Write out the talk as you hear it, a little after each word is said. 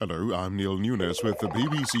Hello, I'm Neil Nunes with the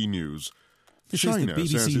BBC News. This is the China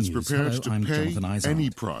BBC says it's News. prepared Hello, to I'm pay Jonathan Izard. any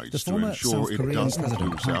The price to former ensure South it Korean doesn't President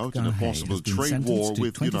lose Park out in a Geun-hye possible has been trade sentenced war to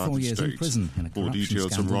with the 24 United years in States. prison in a More corruption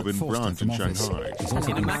details from scandal Robin that forced Brandt him in from office. Shanghai. He's also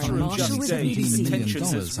In a been matter fined of just $150 days, million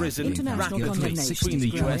tensions has risen rapidly between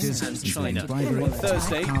the US and China. On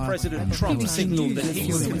Thursday, President Trump signaled that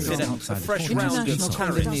he would consider a fresh round of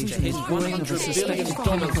tariffs to hit $100 billion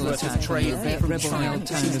worth of trade from China.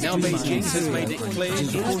 Now Beijing has made it clear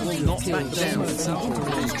it will not back down.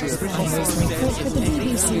 For the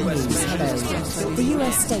BBC News, hello. The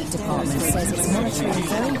US State Department says it's monitoring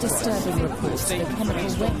very disturbing reports of the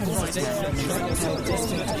chemical weapons attack held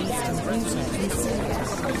just in the eastern Ukraine in Syria.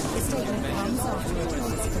 The statement comes after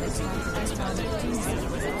reports of an attack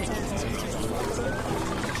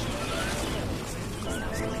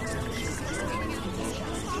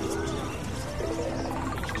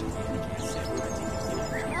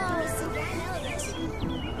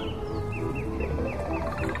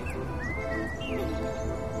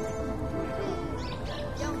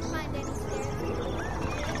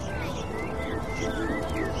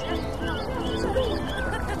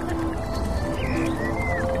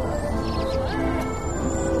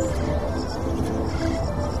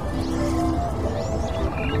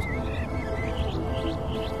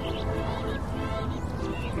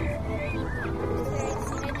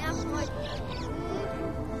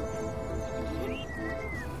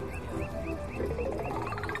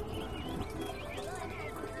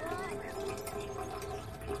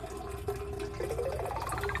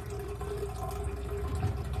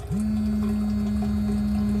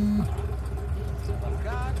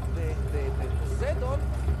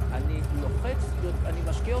אני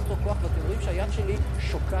משקיע אותו כוח, ואתם רואים שהיד שלי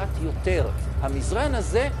שוקעת יותר. המזרן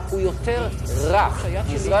הזה הוא יותר רך.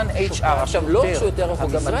 מזרן HR. עכשיו, לא שהוא יותר רך, הוא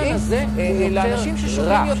גם מתאים לאנשים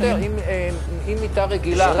ששוקעים יותר. אם מיטה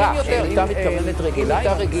רגילה, מיטה מתכוונת רגילה,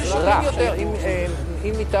 מיטה רגילה,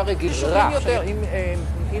 אם מיטה רגילה,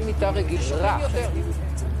 אם מיטה רגילה.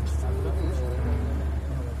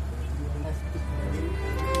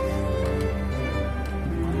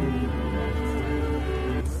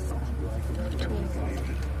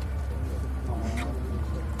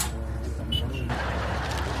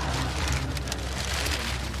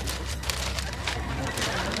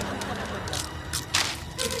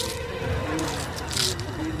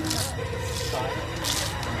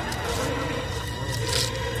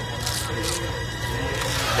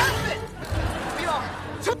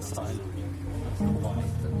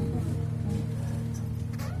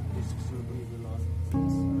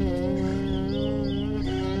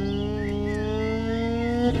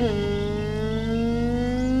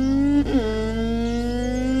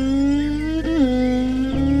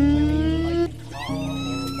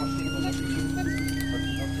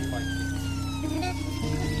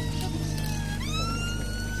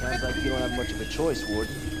 Sounds like you don't have much of a choice,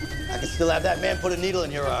 Warden. I can still have that man put a needle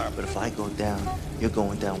in your arm. But if I go down, you're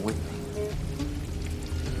going down with me.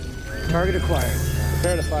 Target acquired.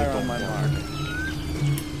 Prepare to fire on my mark.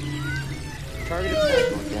 Target acquired.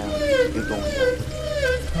 Go down, you're going down.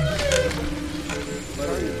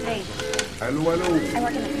 Hey. Allô, allô. I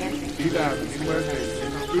work in the pantry. Mesdames, mesdemoiselles,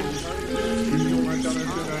 Union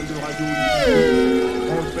internationale de radio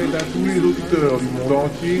transmet à tous les auditeurs du monde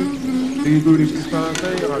entier les vœux les plus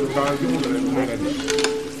sincères à l'occasion de la nouvelle année.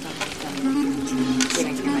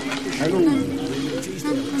 Allô.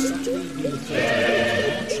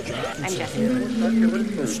 I'm Jessica.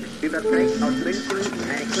 Überträgt aus München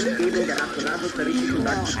eine Kundgebung der Nationalsozialistischen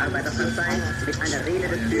Deutschen Arbeiterpartei mit einer Rede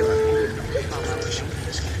des Führers.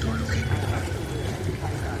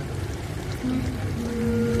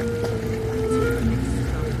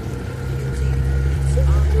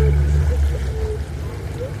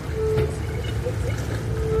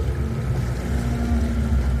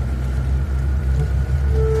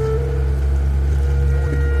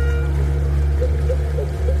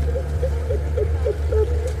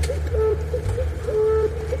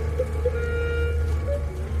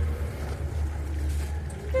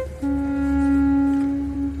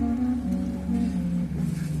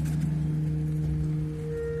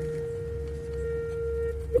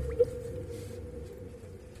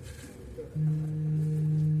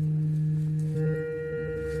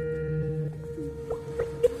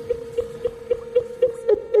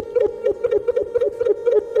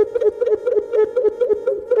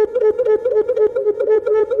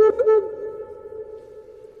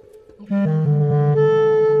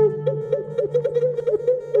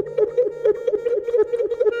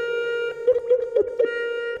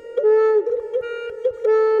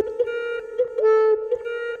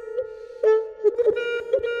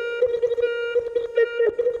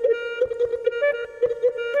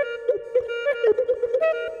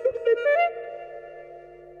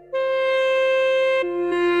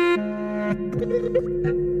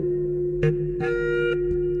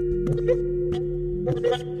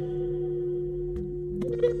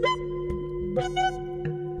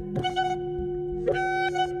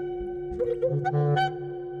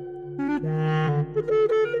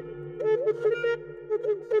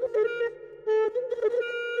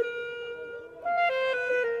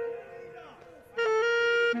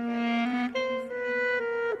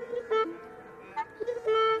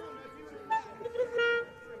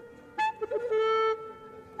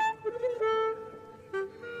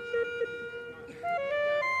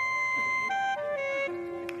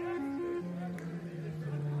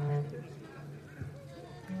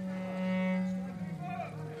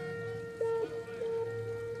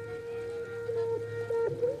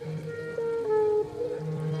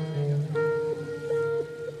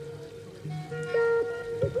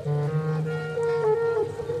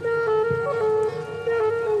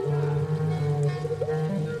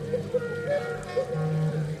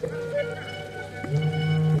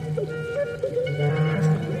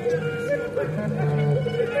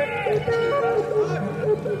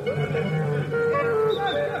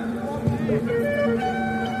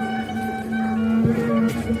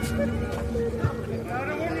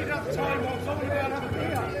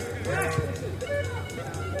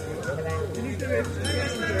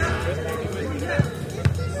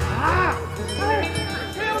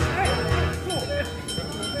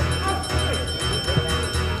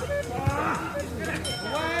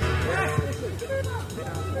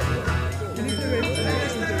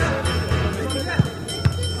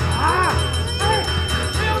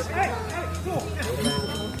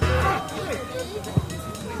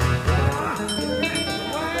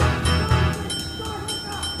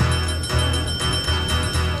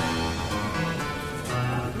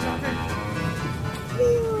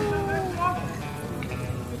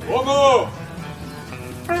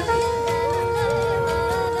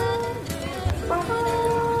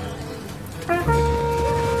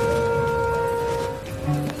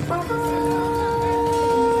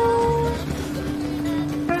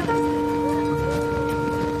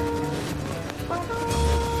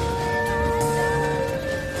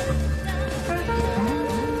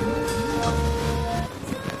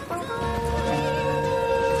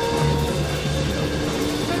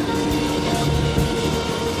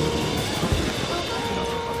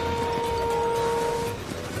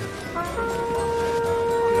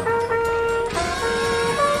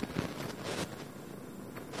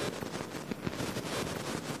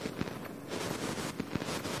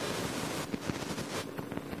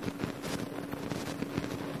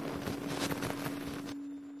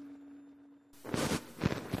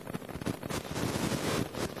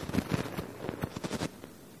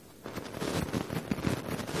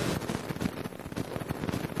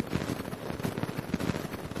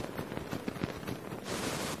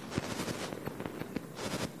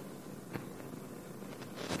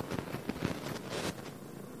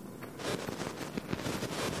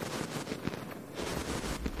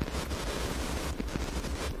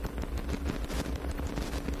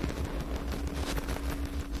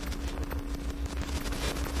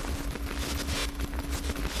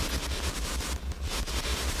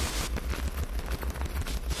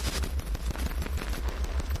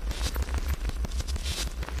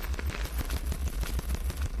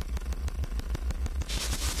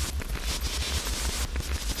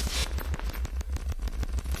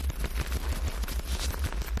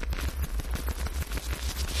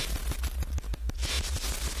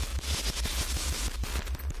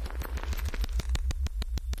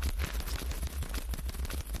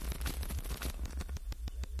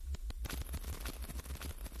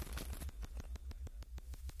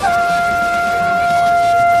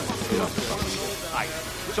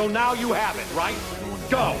 So now you have it, right?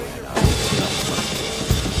 Go!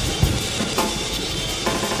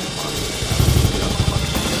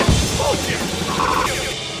 Bullshit!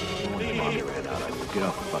 Get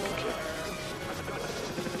off the fucking kid.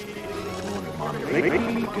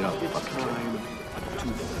 Get off the fucking time to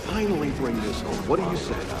finally bring this home. What do you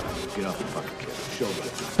say? Get off the fucking kid. Show me.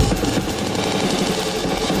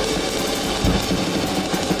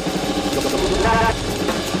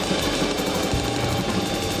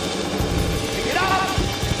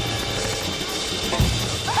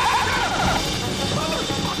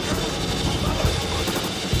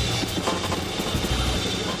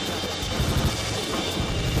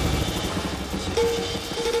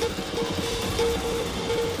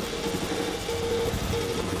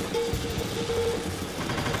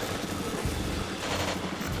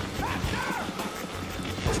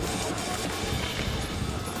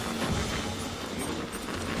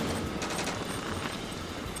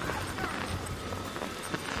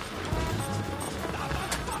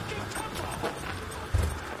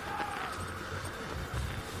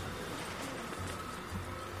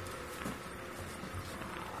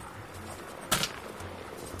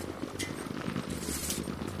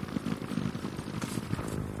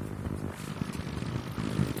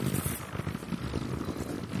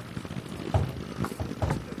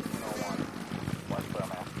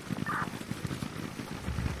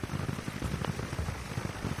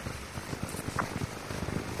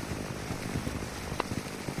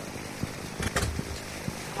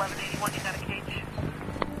 cage.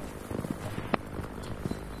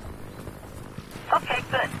 Okay,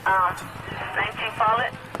 good. 19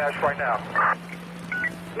 Follett. Dash right now.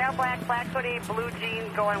 Male black, black hoodie, blue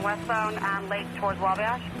jeans going westbound on Lake towards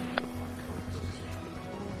Wabash.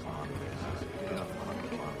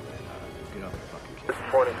 This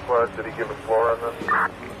 20 squad, did he give a floor on this?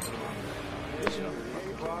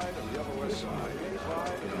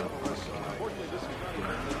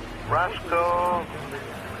 Roscoe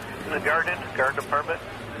in the garden department.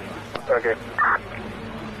 Okay.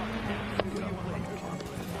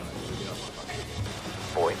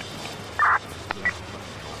 Boy.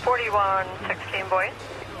 4116 boy.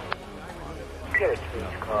 Get a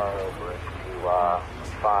police car over to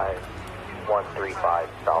 5135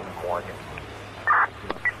 South Morgan.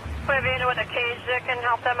 Put a vehicle with a cage that can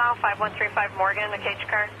help them out. 5135 Morgan, the cage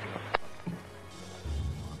car.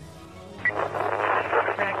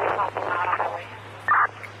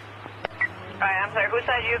 Alright, I'm sorry, who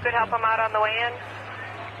said you could help them out on the way in?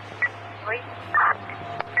 3?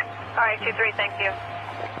 Alright, 2-3, thank you.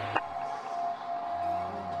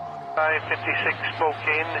 556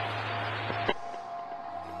 Spokane.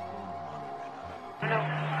 No.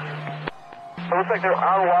 It looks like they're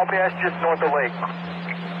on Wabash just north of the lake.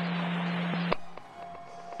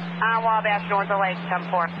 On Wabash, north of the lake,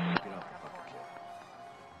 10-4.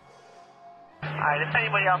 Alright, if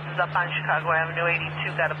anybody else is up on Chicago Avenue,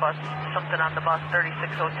 82 got a bus, something on the bus,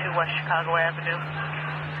 3602 West Chicago Avenue.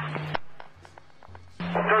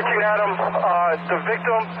 13 Adam, the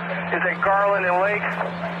victim is at Garland and Lake.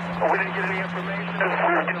 We didn't get any information.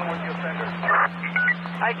 We're dealing with the offender.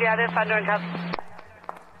 I got it, offender in custody.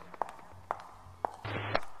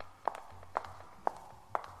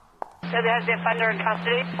 So there's the offender in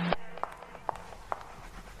custody.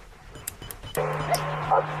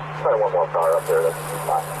 Try one more car up there. That's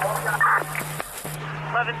fine.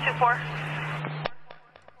 1124.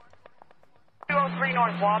 203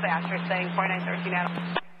 North Wabash, you're saying 4913 Adam.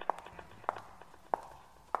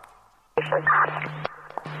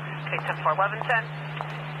 Okay, 10-4, 1110.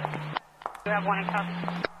 You have one in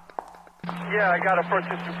custody. Yeah, I got a first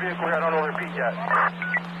district vehicle here. I don't know their beat yet.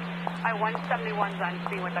 I 171's on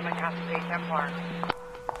scene with them in custody, 10-4.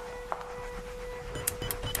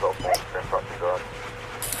 So, that's fucking done.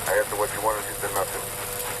 I answered what you wanted, you said nothing.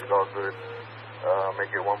 It's all good.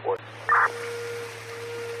 Make it one boy.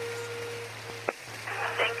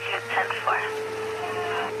 Thank you, 10-4.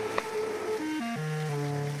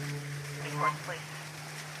 Report, please.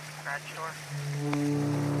 Garage door.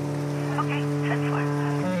 Okay, 10-4.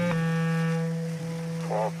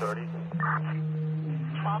 12:30.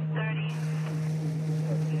 12:30.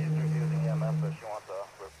 She's refusing EMS, but she wants a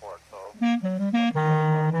report, so.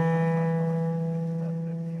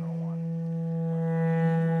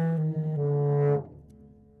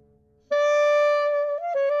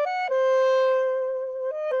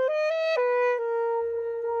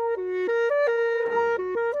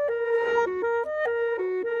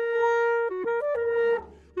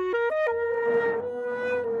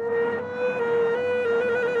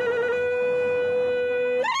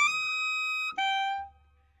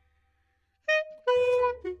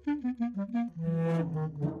 Mm-hmm.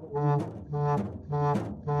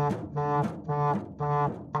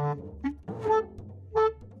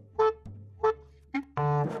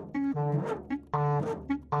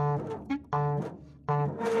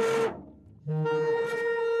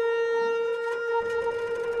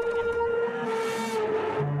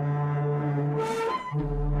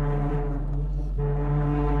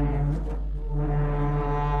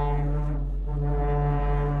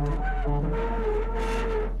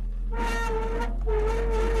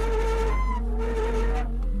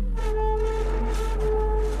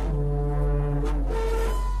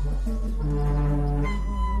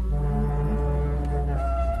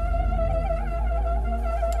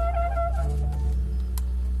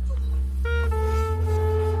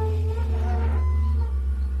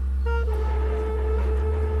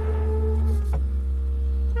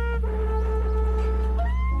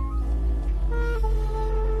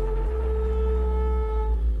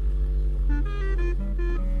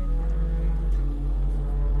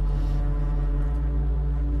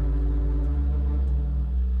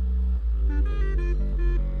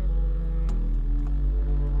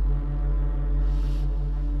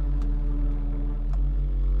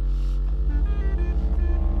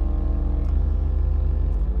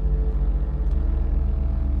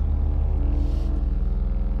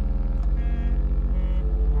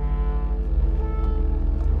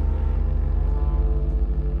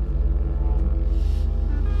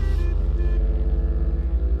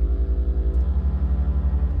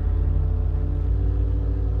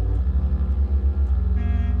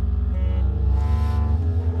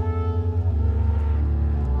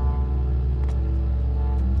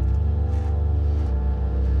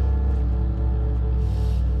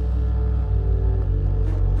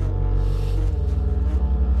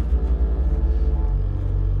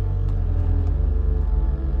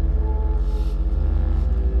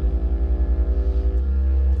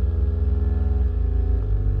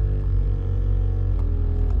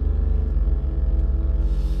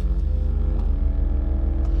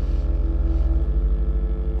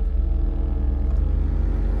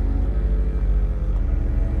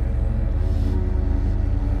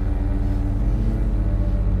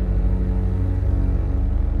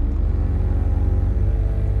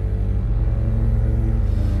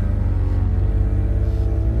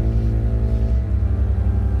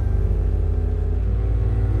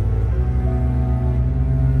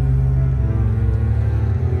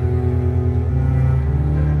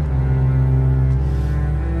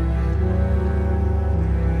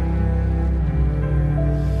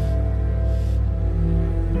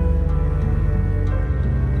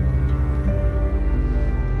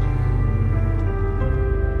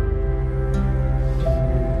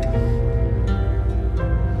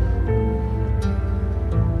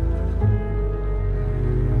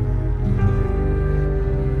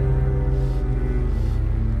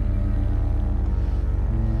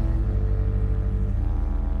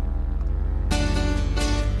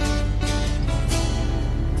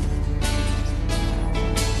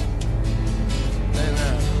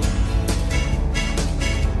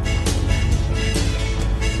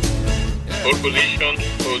 position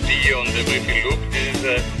OD on the briefing loop. This is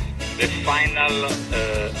the final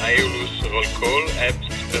Aeolus roll call at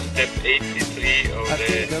step 83 of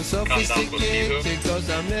the countdown procedure,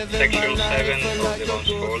 section 7 of the launch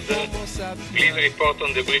folder. Please report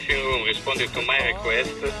on the briefing room responding to my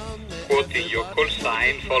request, quoting your call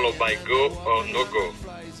sign followed by go or no go.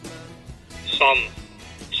 Some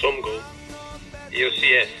go.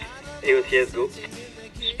 EOCS go.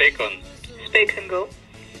 Spacon go.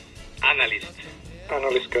 Analyst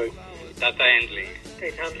go. Data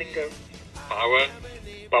handling go. Power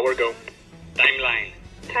go. Timeline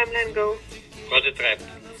go. Project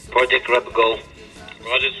rep go.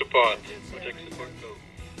 Project support go.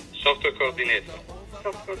 Software coordinator.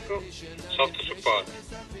 Software go. Software support.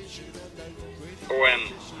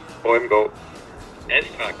 OM go.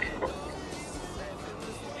 S-Track.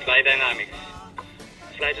 Flight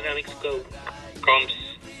Dynamics go. Comms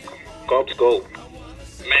go.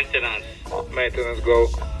 Maintenance go.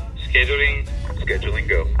 Scheduling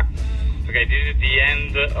go. Okay, this is the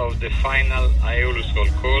end of the final Aeolus roll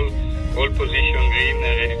call. All position green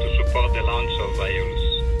and ready to support the launch of Aeolus.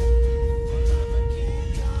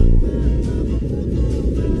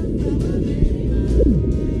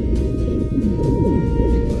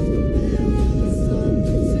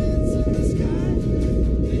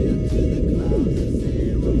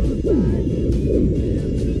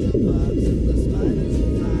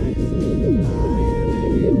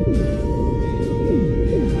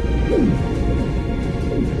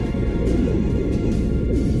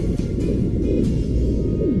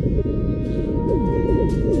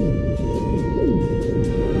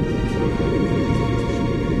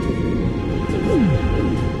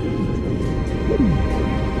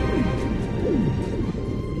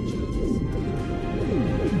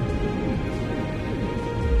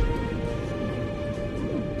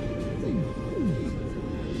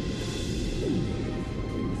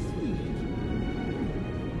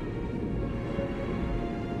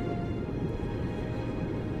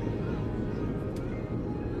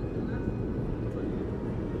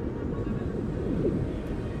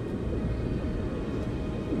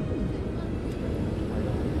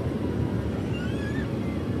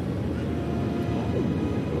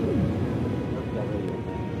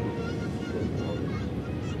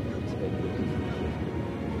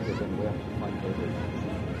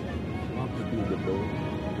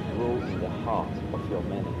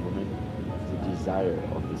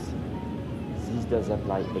 Does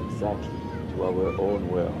apply exactly to our own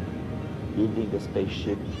world, building a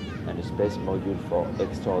spaceship and a space module for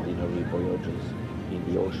extraordinary voyages in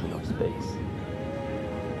the ocean of space.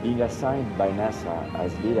 Being assigned by NASA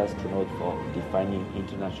as lead astronaut for defining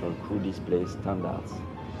international crew display standards,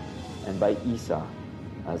 and by ESA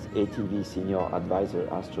as ATV senior advisor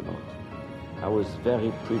astronaut, I was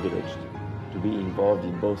very privileged to be involved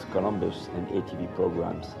in both Columbus and ATV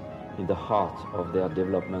programs in the heart of their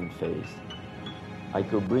development phase. I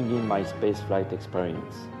could bring in my spaceflight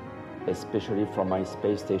experience, especially from my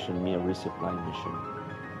space station Mir resupply mission.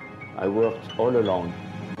 I worked all along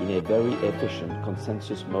in a very efficient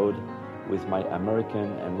consensus mode with my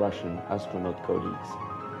American and Russian astronaut colleagues.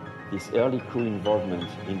 This early crew involvement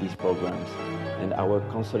in these programs and our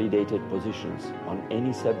consolidated positions on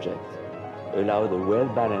any subject allowed a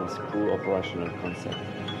well-balanced crew operational concept,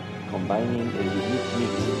 combining a unique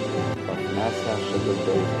mix of NASA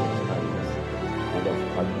shuttle-based experience and of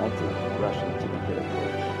pragmatic Russian typical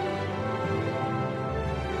approach.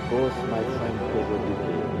 Both my friend Pedro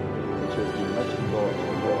Duque, which has been much involved in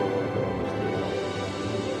the world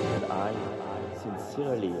and I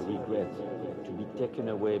sincerely regret to be taken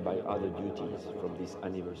away by other duties from this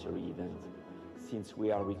anniversary event, since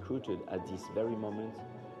we are recruited at this very moment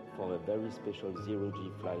for a very special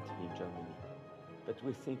zero-G flight in Germany. But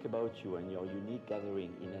we think about you and your unique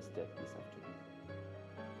gathering in Aztec this afternoon.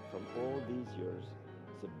 From all these years,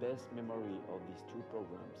 the best memory of these two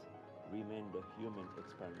programs remained the human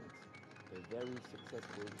experience, a very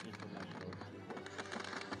successful international teamwork.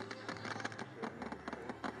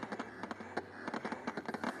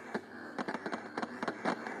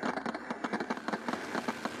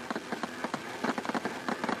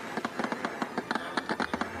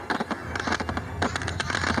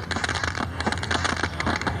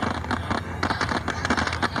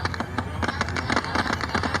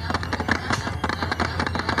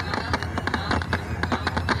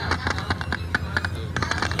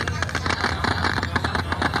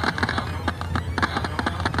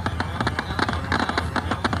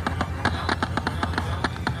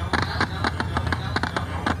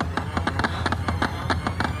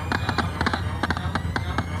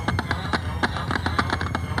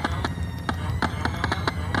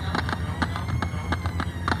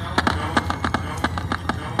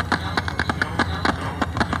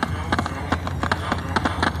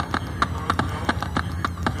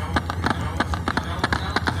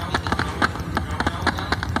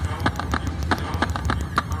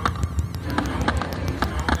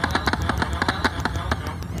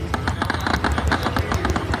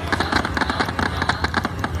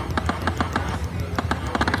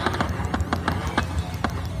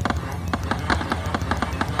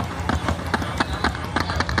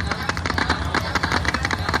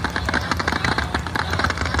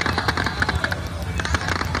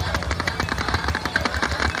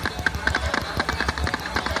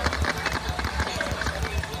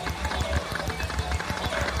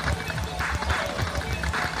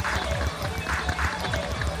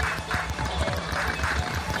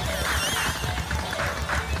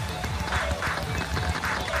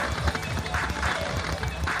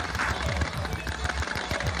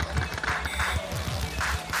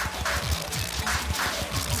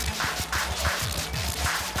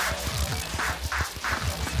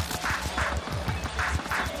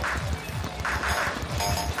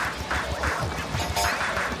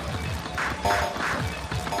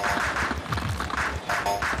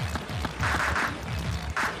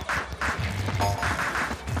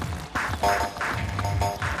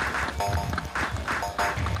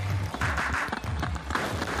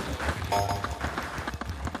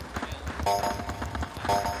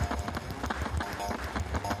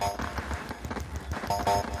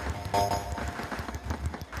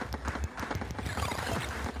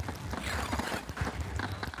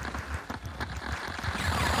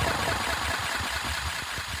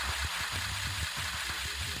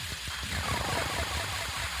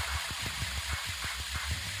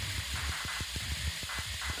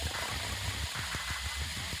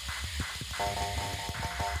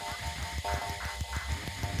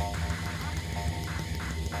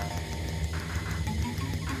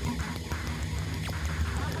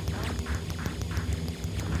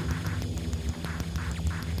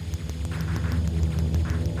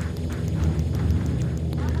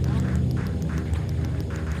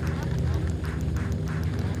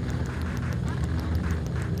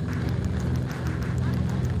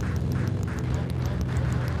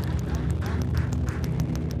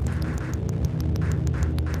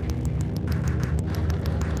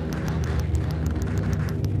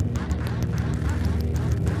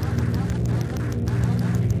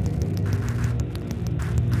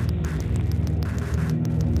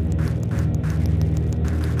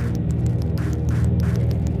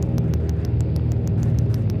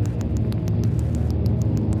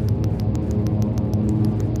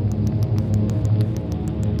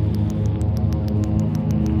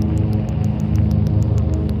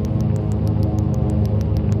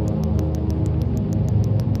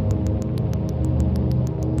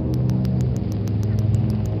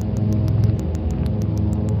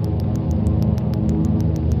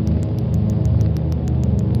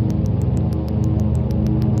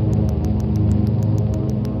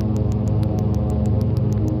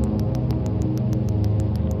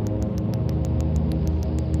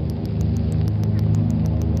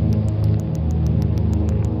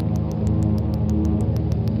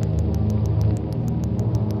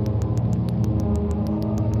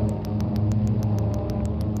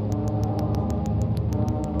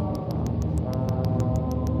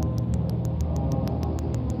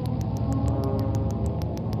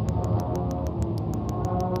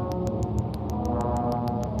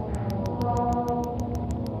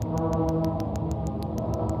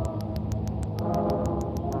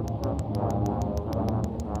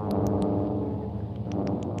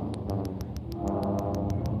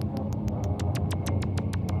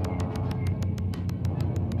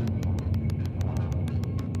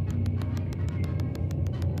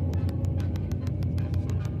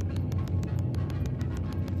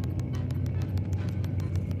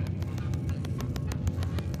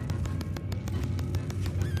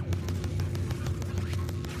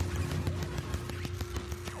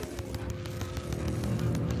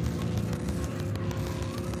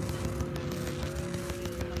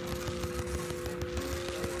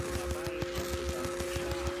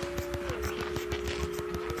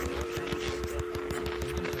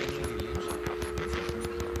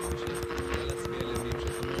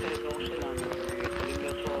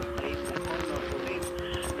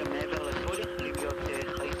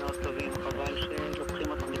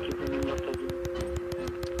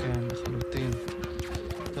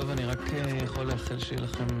 יכול לאחל שיהיה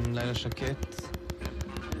לכם לילה שקט.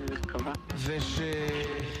 מקווה.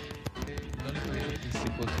 לא ניפגש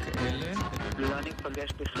בנסיבות כאלה. לא ניפגש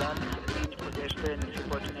בכלל, ניפגש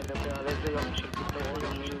בנסיבות שנדבר על איזה יום של פתרון,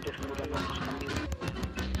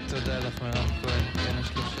 תודה לך מירב כהן, בין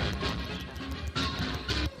השלושה.